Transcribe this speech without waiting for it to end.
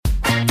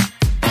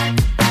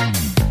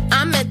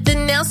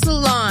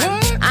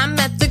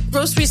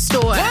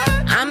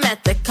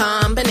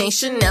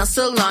combination nail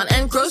salon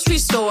and grocery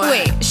store.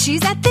 Wait,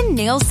 she's at the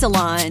nail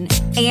salon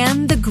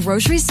and the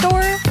grocery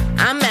store?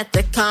 I'm at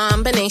the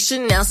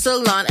combination nail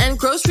salon and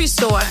grocery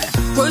store.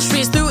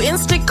 Groceries through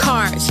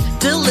Instacart,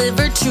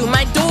 delivered to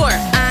my door.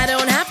 I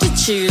don't have to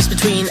choose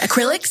between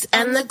acrylics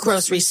and the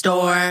grocery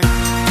store.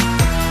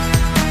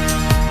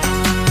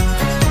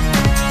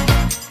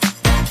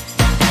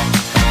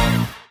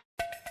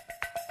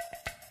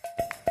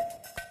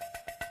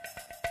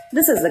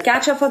 This is the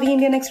catch-up for the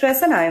Indian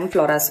Express and I am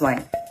Flora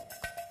Swine.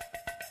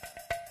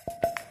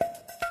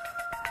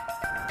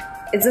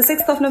 It's the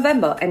 6th of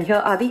November and here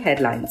are the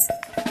headlines.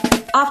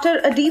 After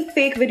a deep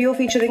fake video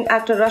featuring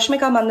actor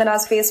Rashmika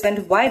Mandana's face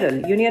went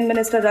viral, Union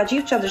Minister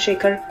Rajiv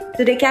Chandrasekhar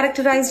today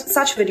characterized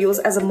such videos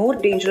as a more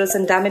dangerous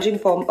and damaging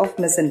form of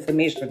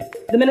misinformation.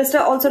 The minister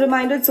also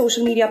reminded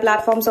social media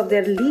platforms of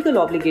their legal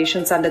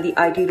obligations under the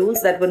IT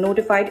rules that were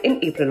notified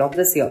in April of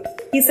this year.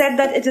 He said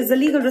that it is the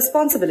legal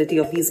responsibility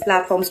of these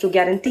platforms to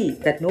guarantee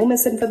that no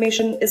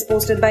misinformation is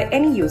posted by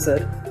any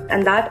user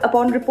and that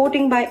upon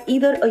reporting by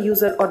either a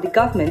user or the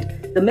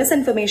government, the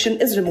misinformation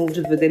is removed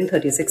within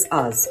 36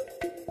 hours.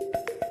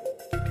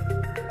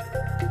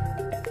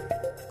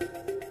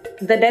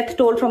 The death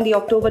toll from the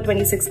October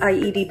 26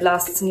 IED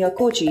blasts near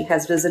Kochi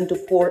has risen to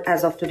 4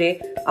 as of today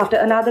after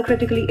another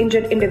critically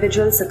injured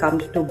individual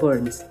succumbed to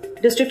burns.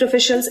 District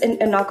officials in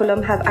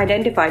Ernakulam have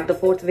identified the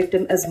fourth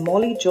victim as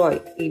Molly Joy,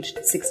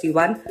 aged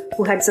 61,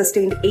 who had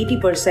sustained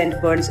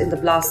 80% burns in the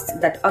blasts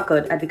that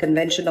occurred at the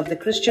convention of the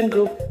Christian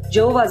group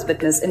Jehovah's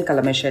Witness in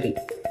Kalameshwari.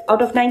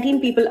 Out of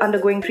 19 people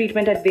undergoing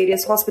treatment at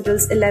various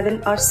hospitals,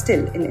 11 are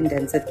still in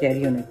intensive care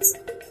units.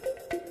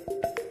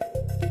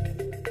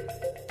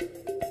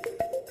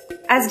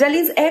 As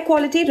Delhi's air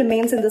quality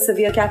remains in the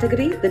severe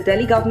category, the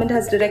Delhi government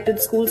has directed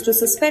schools to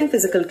suspend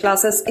physical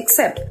classes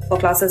except for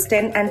classes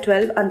 10 and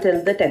 12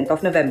 until the 10th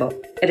of November.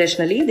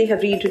 Additionally, they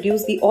have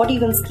reintroduced the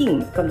odd-even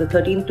scheme from the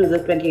 13th to the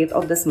 28th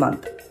of this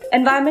month.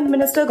 Environment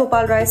Minister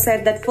Gopal Rai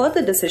said that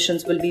further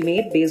decisions will be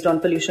made based on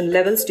pollution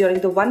levels during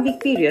the one-week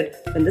period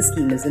when the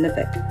scheme is in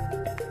effect.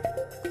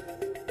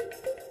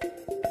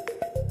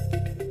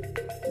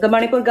 The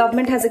Manipur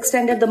government has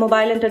extended the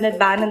mobile internet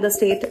ban in the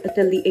state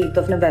till the 8th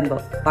of November.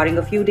 Barring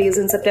a few days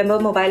in September,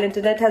 mobile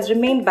internet has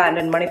remained banned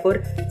in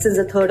Manipur since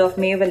the 3rd of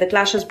May when the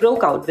clashes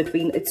broke out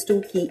between its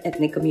two key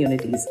ethnic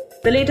communities.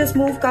 The latest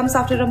move comes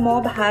after a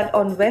mob had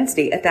on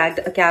Wednesday attacked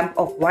a camp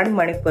of One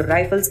Manipur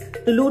Rifles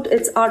to loot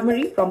its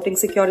armory, prompting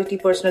security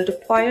personnel to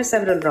fire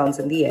several rounds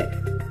in the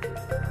air.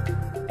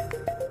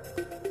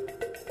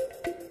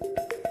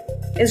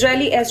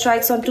 Israeli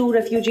airstrikes on two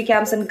refugee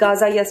camps in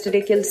Gaza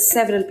yesterday killed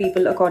several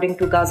people, according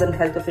to Gazan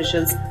health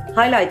officials,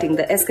 highlighting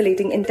the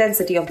escalating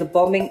intensity of the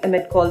bombing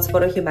amid calls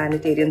for a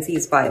humanitarian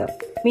ceasefire.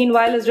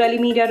 Meanwhile, Israeli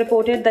media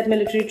reported that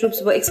military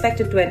troops were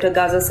expected to enter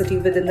Gaza City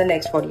within the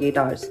next 48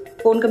 hours.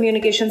 Phone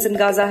communications in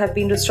Gaza have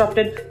been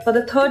disrupted for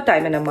the third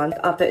time in a month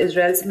after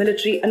Israel's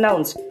military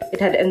announced it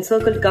had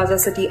encircled Gaza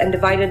City and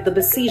divided the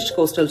besieged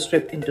coastal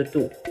strip into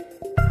two.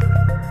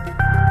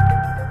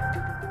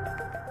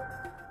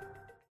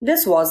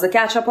 This was the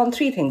catch-up on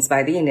 3 things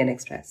by the Indian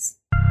Express.